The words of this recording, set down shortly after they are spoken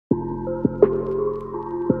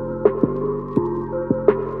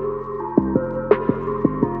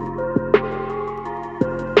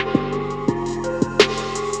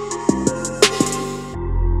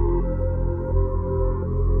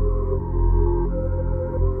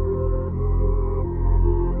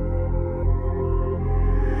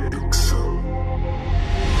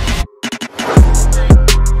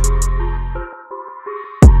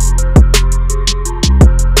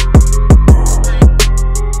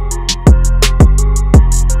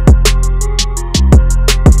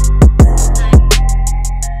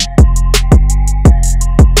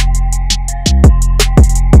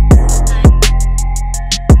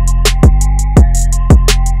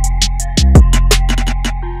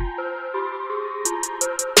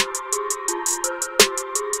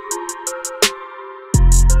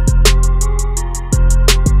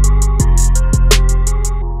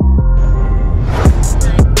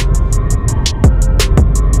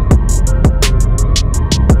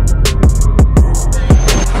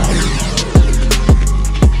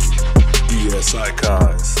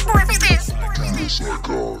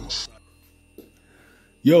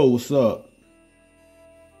Yo, what's up?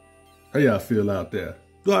 How y'all feel out there?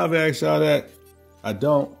 Do I ever ask y'all that? I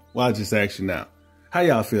don't. Well, I just ask you now. How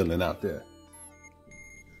y'all feeling out there?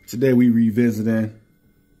 Today we revisiting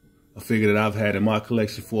a figure that I've had in my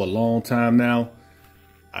collection for a long time now.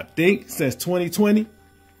 I think since 2020.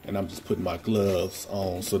 And I'm just putting my gloves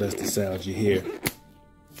on, so that's the sound you hear.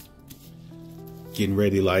 Getting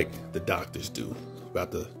ready like the doctors do.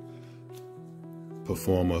 About to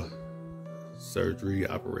perform a surgery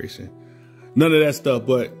operation. None of that stuff,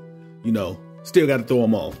 but you know, still got to throw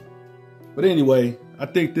them on. But anyway, I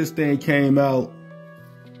think this thing came out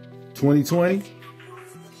 2020,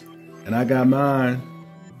 and I got mine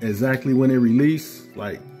exactly when it released,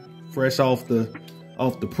 like fresh off the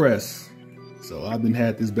press. So I've been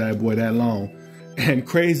had this bad boy that long, and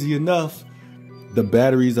crazy enough, the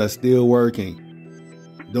batteries are still working.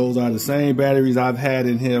 Those are the same batteries I've had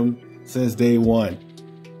in him since day one.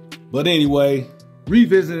 But anyway,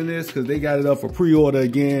 revisiting this because they got it up for pre-order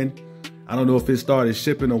again. I don't know if it started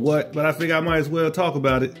shipping or what, but I figure I might as well talk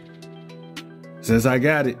about it since I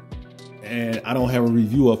got it. And I don't have a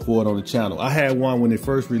review up for it on the channel. I had one when it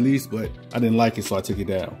first released, but I didn't like it, so I took it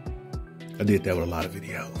down. I did that with a lot of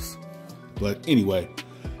videos. But anyway,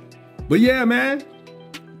 but yeah, man,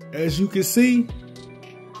 as you can see,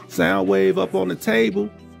 Soundwave up on the table.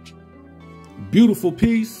 Beautiful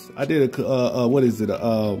piece. I did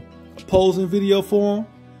a posing video for him.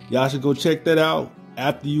 Y'all should go check that out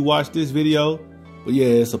after you watch this video. But yeah,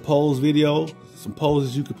 it's a pose video. Some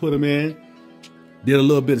poses you can put them in. Did a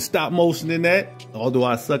little bit of stop motion in that, although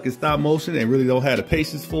I suck at stop motion and really don't have the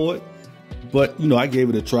patience for it. But you know, I gave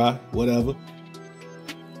it a try, whatever.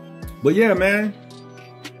 But yeah, man,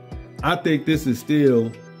 I think this is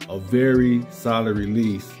still a very solid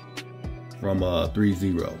release from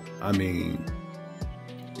ThreeZero. I mean,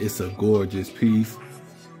 it's a gorgeous piece.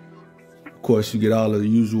 Of course, you get all of the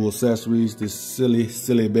usual accessories, this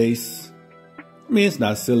silly base. I mean, it's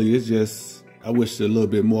not silly, it's just, I wish a little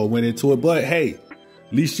bit more went into it, but hey,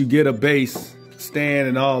 at least you get a base, stand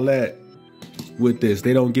and all that with this.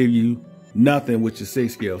 They don't give you nothing with your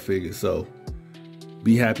 6 scale figure, so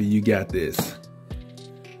be happy you got this.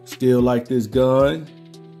 Still like this gun.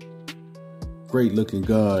 Great looking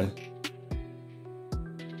gun.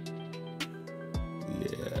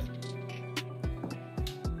 Yeah.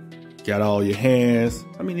 Got all your hands.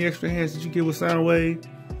 How many extra hands did you get with Soundwave?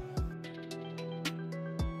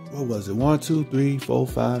 What was it? 1, 2, 3, 4,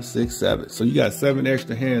 5, 6, 7. So you got 7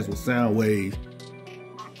 extra hands with Soundwave.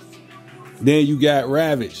 Then you got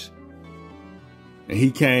Ravage. And he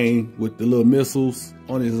came with the little missiles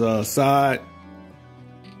on his side.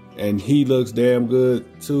 And he looks damn good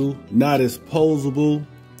too. Not as posable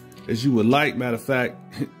as you would like. Matter of fact,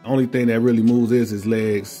 only thing that really moves is his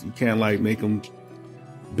legs. You can't like make him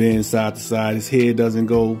bend side to side. His head doesn't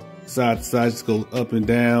go side to side, just goes up and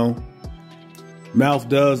down. Mouth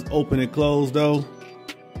does open and close though.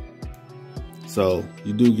 So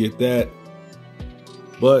you do get that.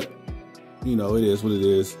 But, you know, it is what it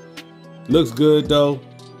is. Looks good though,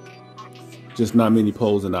 just not many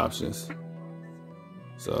posing options.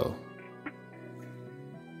 So,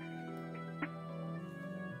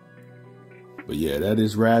 but yeah, that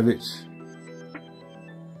is Ravage.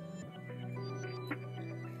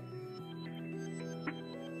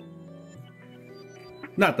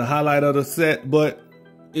 Not the highlight of the set, but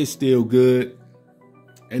it's still good.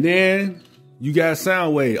 And then you got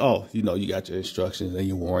Soundwave. Oh, you know, you got your instructions and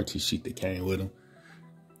your warranty sheet that came with them.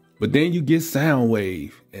 But then you get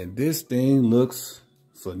Soundwave, and this thing looks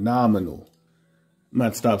phenomenal. I'm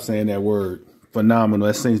not stop saying that word, phenomenal.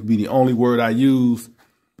 That seems to be the only word I use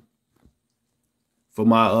for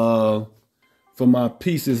my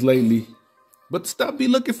pieces lately. But the stuff be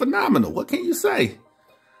looking phenomenal. What can you say?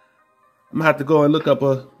 I'm gonna have to go and look up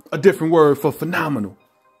a different word for phenomenal.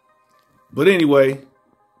 But anyway,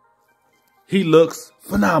 he looks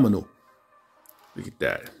phenomenal. Look at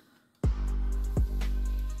that.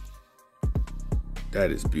 That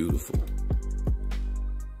is beautiful.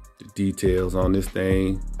 The details on this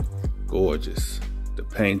thing, gorgeous. The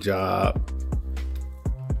paint job.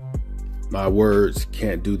 My words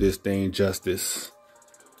can't do this thing justice.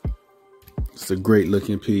 It's a great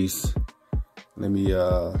looking piece. Let me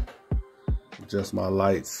adjust my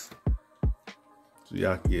lights so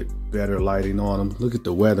y'all can get better lighting on them. Look at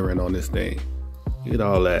the weathering on this thing. Look at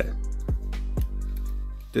all that.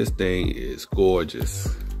 This thing is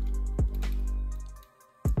gorgeous.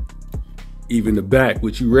 Even the back,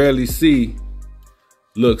 which you rarely see,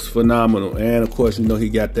 looks phenomenal. And of course, you know, he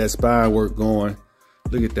got that spine work going.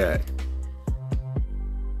 Look at that.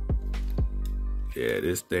 Yeah,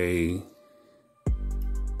 this thing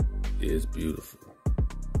is beautiful.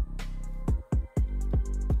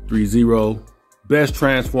 ThreeZero, best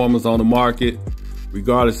transformers on the market,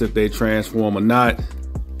 regardless if they transform or not.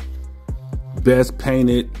 Best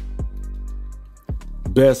painted,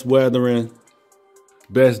 best weathering,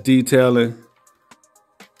 best detailing.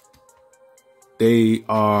 They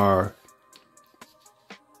are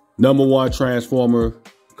 #1 transformer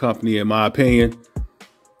company in my opinion.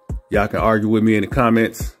 Y'all can argue with me in the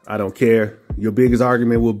comments. I don't care. Your biggest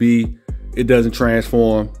argument will be it doesn't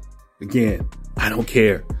transform. Again, I don't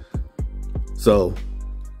care. So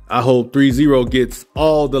I hope ThreeZero gets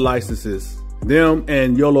all the licenses. Them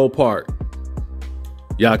and YOLO Park.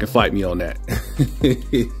 Y'all can fight me on that.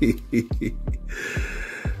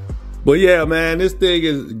 But yeah, man, this thing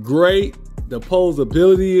is great. The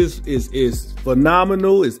posability is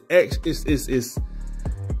phenomenal.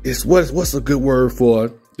 What's a good word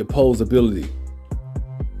for the posability?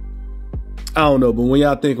 I don't know, but when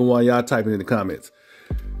y'all thinking while y'all typing in the comments.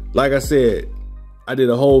 Like I said, I did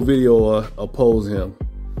a whole video of posing him,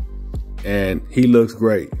 and he looks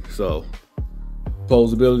great. So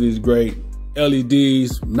posability is great.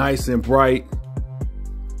 LEDs, nice and bright.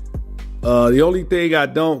 The only thing I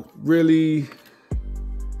don't really,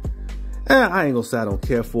 I ain't gonna say I don't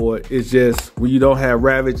care for it. It's just when you don't have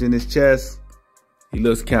Ravage in his chest, he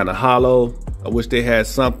looks kind of hollow. I wish they had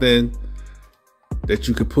something that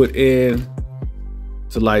you could put in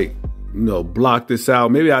to, like, you know, block this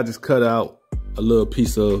out. Maybe I just cut out a little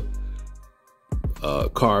piece of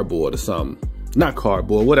cardboard or something. Not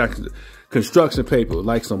cardboard, construction paper,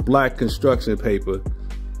 like some black construction paper,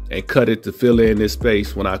 and cut it to fill in this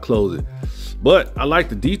space when I close it. But I like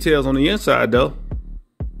the details on the inside though.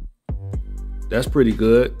 That's pretty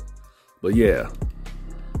good. But yeah,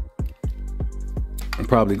 I'm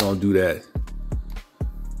probably gonna do that.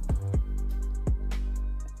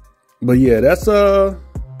 But yeah, that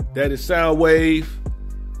is Soundwave.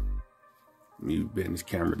 Let me bend this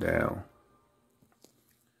camera down.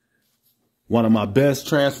 One of my best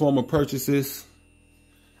transformer purchases,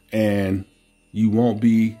 and you won't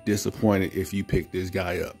be disappointed if you pick this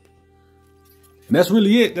guy up. And that's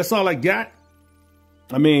really it. That's all I got.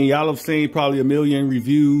 I mean, y'all have seen probably a million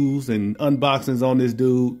reviews and unboxings on this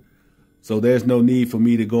dude, so there's no need for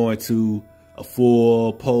me to go into a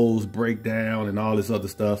full pose breakdown and all this other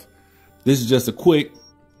stuff. This is just a quick,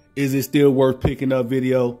 is it still worth picking up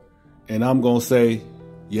video? And I'm gonna say,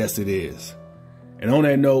 yes, it is. And on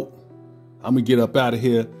that note, I'm gonna get up out of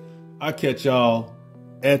here. I'll catch y'all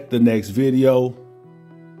at the next video.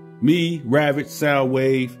 Me, Ravage,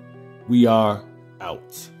 Soundwave, we are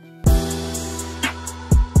out.